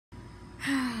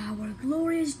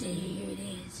glorious day it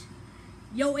is.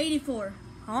 Yo, 84.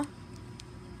 Huh?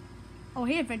 Oh,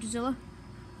 hey, Adventurezilla.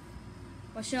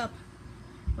 What's up?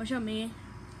 What's up, man?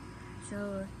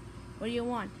 So, what do you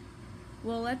want?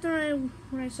 Well,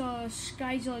 when I saw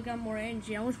Skyzilla got more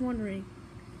energy, I was wondering,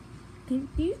 do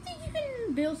you think you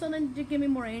can build something to give me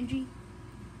more energy?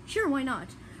 Sure, why not?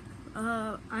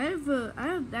 I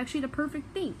have actually the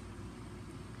perfect thing.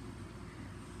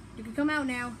 You can come out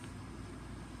now.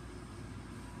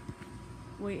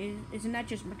 Wait, isn't that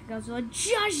just Mechagodzilla?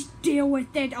 Just deal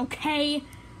with it, okay?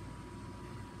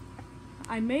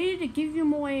 I made it to give you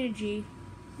more energy,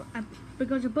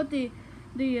 because I put the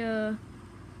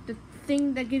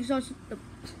thing that gives us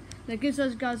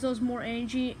Godzilla's more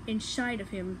energy inside of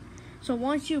him. So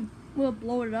once you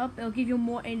blow it up, it'll give you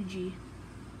more energy.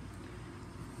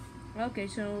 Okay,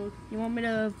 so you want me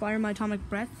to fire my atomic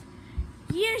breath?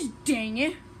 Yes, dang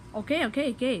it.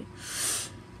 Okay.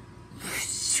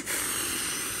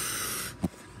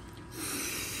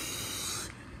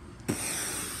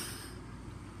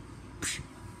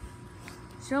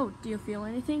 So, do you feel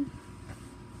anything?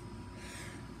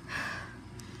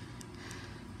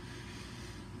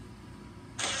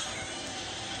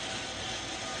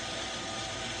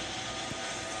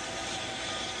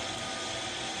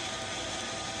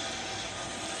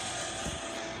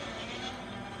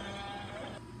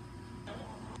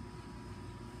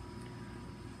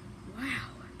 Wow.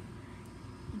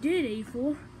 You did it,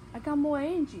 84. I got more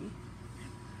energy.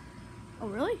 Oh,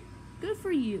 really? Good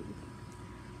for you.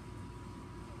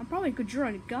 I probably could draw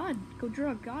a god. Go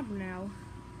draw a god now.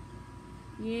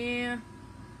 Yeah.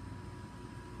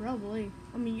 Probably.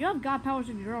 I mean, you have god powers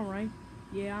of your own, right?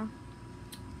 Yeah.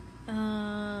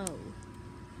 Oh.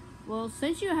 Well,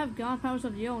 since you have god powers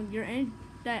of your own,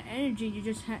 that energy you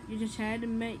just had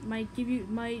might give you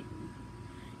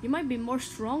you might be more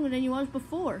stronger than you was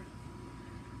before.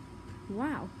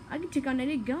 Wow. I can take on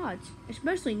any gods,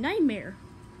 especially Nightmare.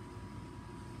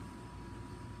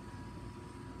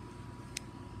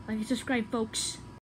 Like and subscribe, folks.